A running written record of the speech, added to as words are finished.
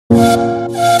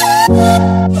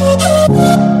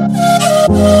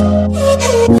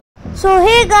So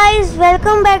hey guys,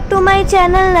 welcome back to my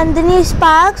channel Nandini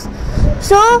Sparks.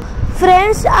 So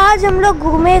friends, आज हम लोग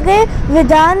घूमे गए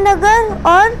विधान नगर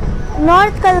और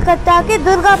नॉर्थ कोलकाता के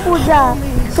Durga Puja.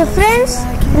 So friends,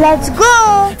 let's go.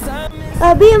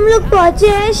 अभी हम लोग पहुँचे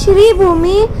हैं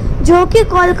श्रीभूमि, जो कि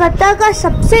कोलकाता का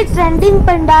सबसे ट्रेंडिंग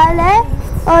पंडाल है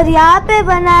और यहाँ पे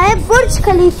बना है बुर्ज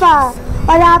खलीफा.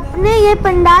 और आपने ये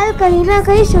पंडाल कहीं ना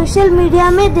कहीं सोशल मीडिया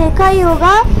में देखा ही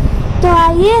होगा, तो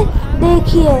आइए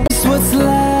देखिए.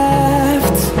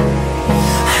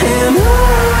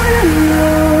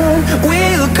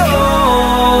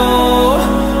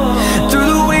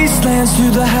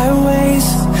 Through the highways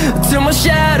till my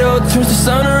shadow turns to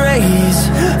sun rays,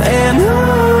 and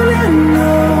on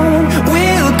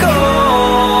we'll go.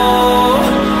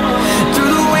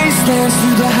 Through the wastelands,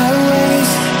 through the highways,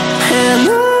 and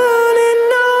on we'll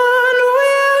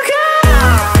go.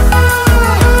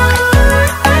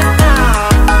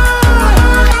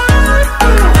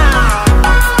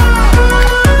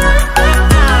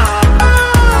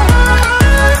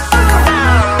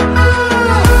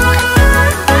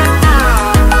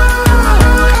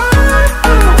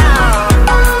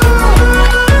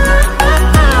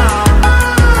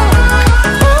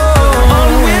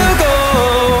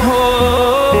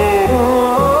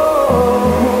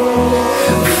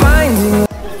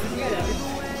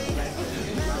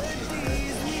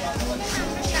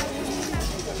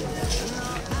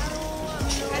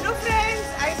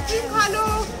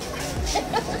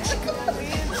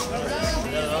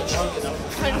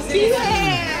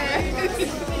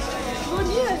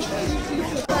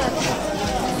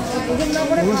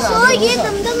 तो ये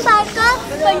दमदम पार्क का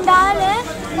पंडाल है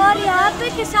और यहाँ पे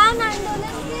किसान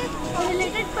आंदोलन के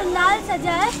रिलेटेड पंडाल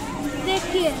सजा है.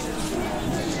 देखिए.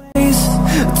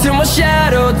 Till my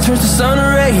shadow turns to sun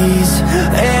rays,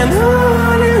 and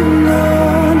on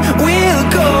we'll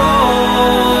go.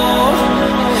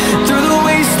 Through the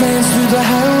wastelands, through the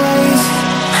highways,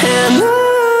 and on.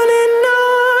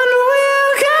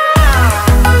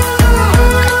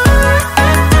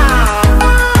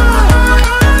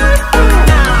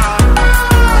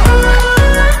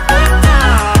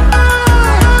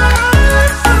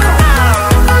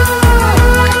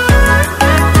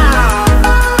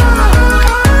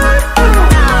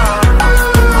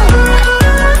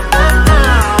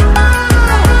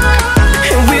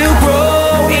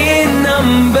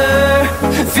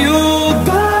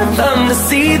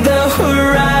 See the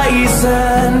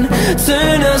horizon,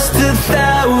 turn us to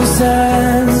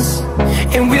thousands,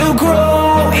 and we'll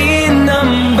grow in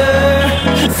number,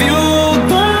 fueled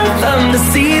by them to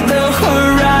see the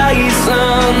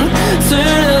horizon,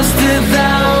 turn us to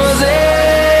thousands,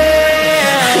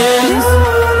 and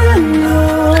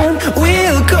on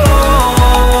we'll go.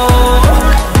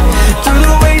 Through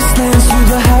the wastelands, through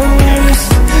the highways,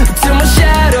 till my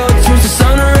shadow turns to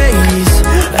sun rays,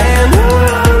 and on.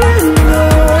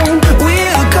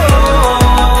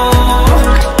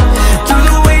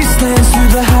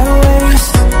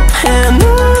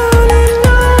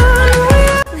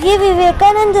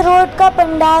 Vivekananda road का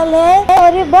पंडाल है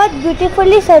और ये बहुत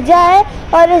beautifully सजा है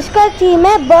और इसका theme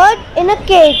है bird in a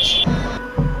cage.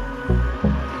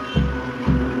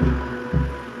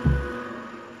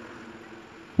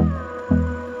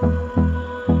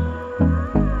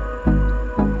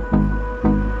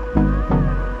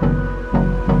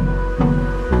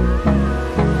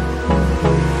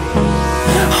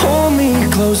 Hold me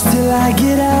close till I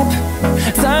get up.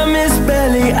 Time is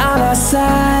barely on our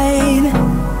side.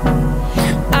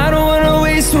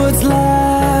 What's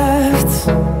left?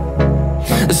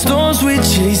 The storms we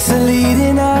chase are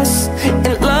leading us,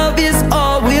 and love is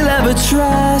all we'll ever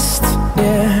trust.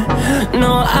 Yeah,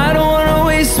 no, I don't wanna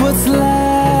waste what's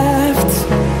left.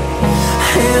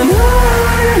 And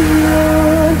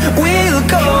on we'll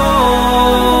go.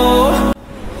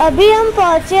 अभी हम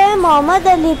पहुँचे हैं Mohammad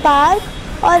Ali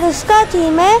park और इसका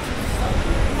theme है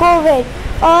Covid.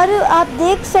 और आप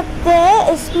देख सकते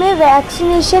हैं इसमें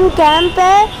वैक्सीनेशन कैंप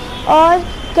है और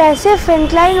कैसे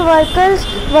फ्रंटलाइन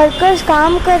वर्कर्स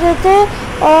काम कर रहे थे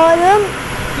और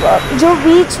जो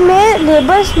बीच में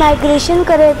लेबर्स माइग्रेशन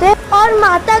कर रहे थे. और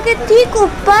माता के ठीक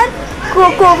ऊपर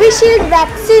कोविशील्ड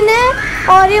वैक्सीन है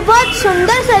और ये बहुत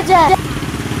सुंदर सजा है.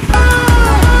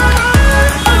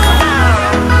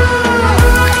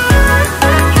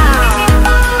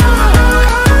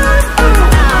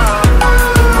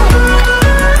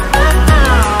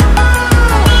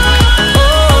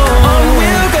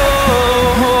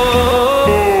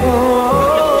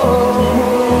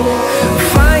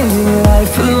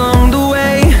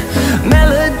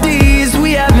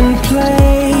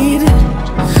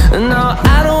 No,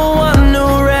 I don't want no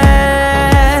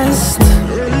rest.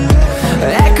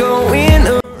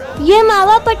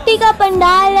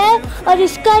 और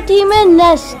इसका थीम है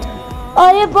नेस्ट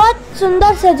और ये बहुत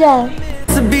सुंदर सजा है।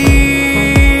 to be.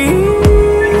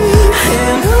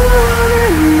 And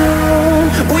on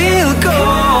we'll go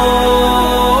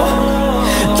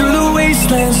through the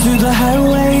wastelands, through the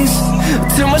highways,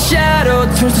 till my shadow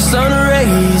turns to sun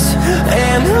rays.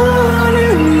 And on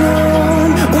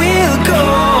we'll go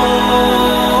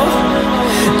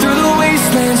through the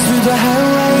wastelands, through the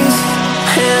highways,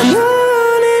 and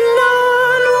on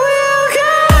we'll go.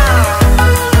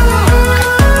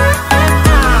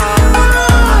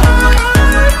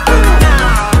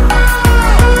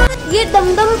 ये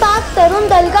Dumdum park तरुण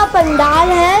दल का पंडाल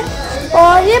है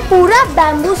और ये पूरा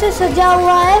bamboo से सजा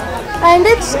हुआ है and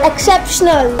it's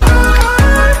exceptional.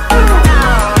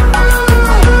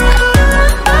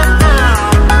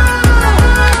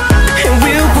 And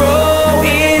we'll grow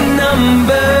in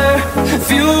number,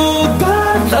 fueled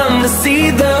by them to see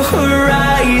the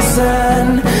horizon,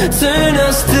 turn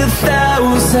us to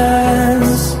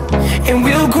thousands. And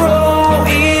we'll grow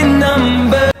in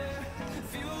number.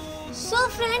 So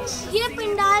friends, ये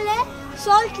पंडाल है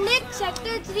salt lake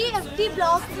sector 3 FD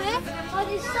block में और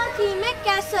इसका theme है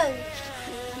castle.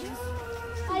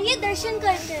 आइए दर्शन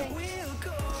करते हैं।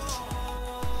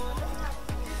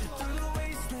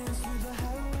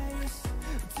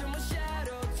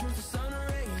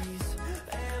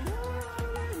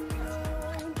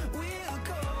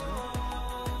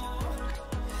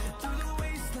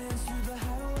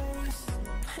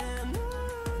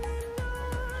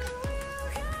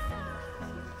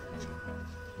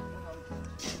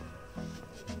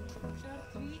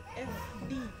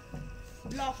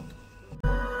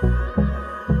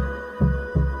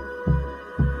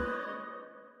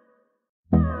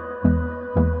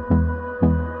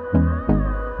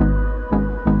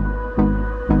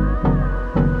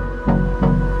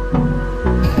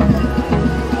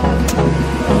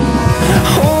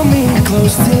 Hold me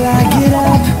close till I get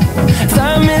up.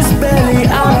 Time is barely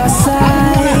on our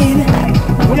side.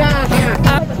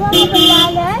 मछुआ का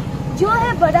पंडाल है जो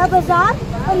है बड़ा बाजार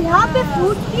और यहाँ पे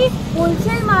फ्रूट की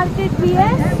होलसेल मार्केट भी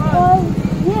है और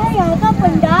ये है यहाँ का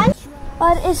पंडाल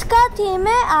और इसका थीम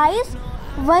है ice.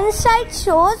 One side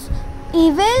shows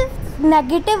evil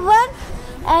negative one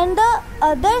and the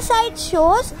other side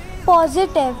shows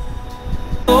positive.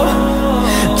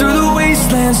 Through the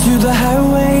wastelands, through the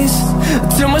highways,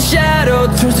 till my shadow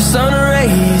turns to sun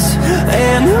rays.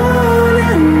 And on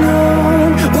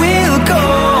we'll go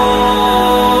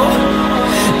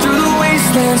through the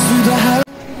wastelands, through the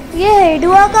highways. ये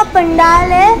हेडुआ का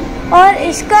पंडाल है और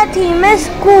इसका theme है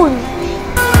school.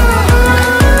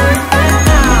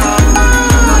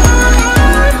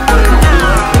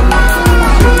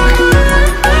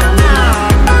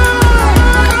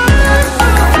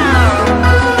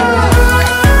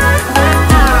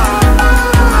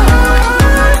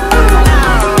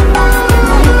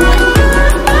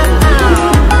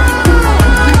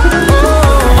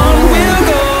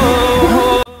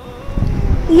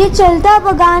 ये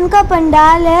चलताबगान का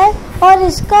पंडाल है और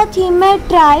इसका थीम है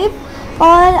ट्राइब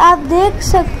और आप देख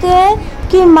सकते हैं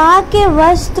कि माँ के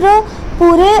वस्त्र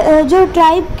पूरे जो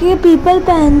ट्राइब के पीपल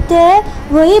पहनते हैं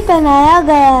वही पहनाया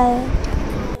गया है।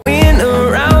 In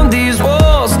around these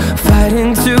walls,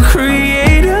 fighting to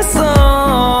create a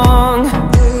song.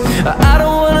 I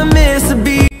don't wanna miss a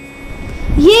beat.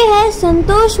 ये है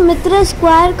संतोष मित्र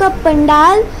स्क्वायर का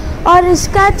पंडाल और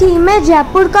इसका थीम है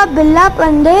जयपुर का बिल्ला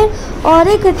पंडिर और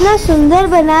ये कितना सुंदर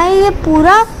बना है। ये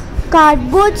पूरा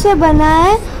कार्डबोर्ड से बना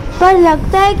है पर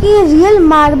लगता है कि रियल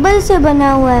मार्बल से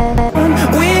बना हुआ है।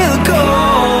 We'll go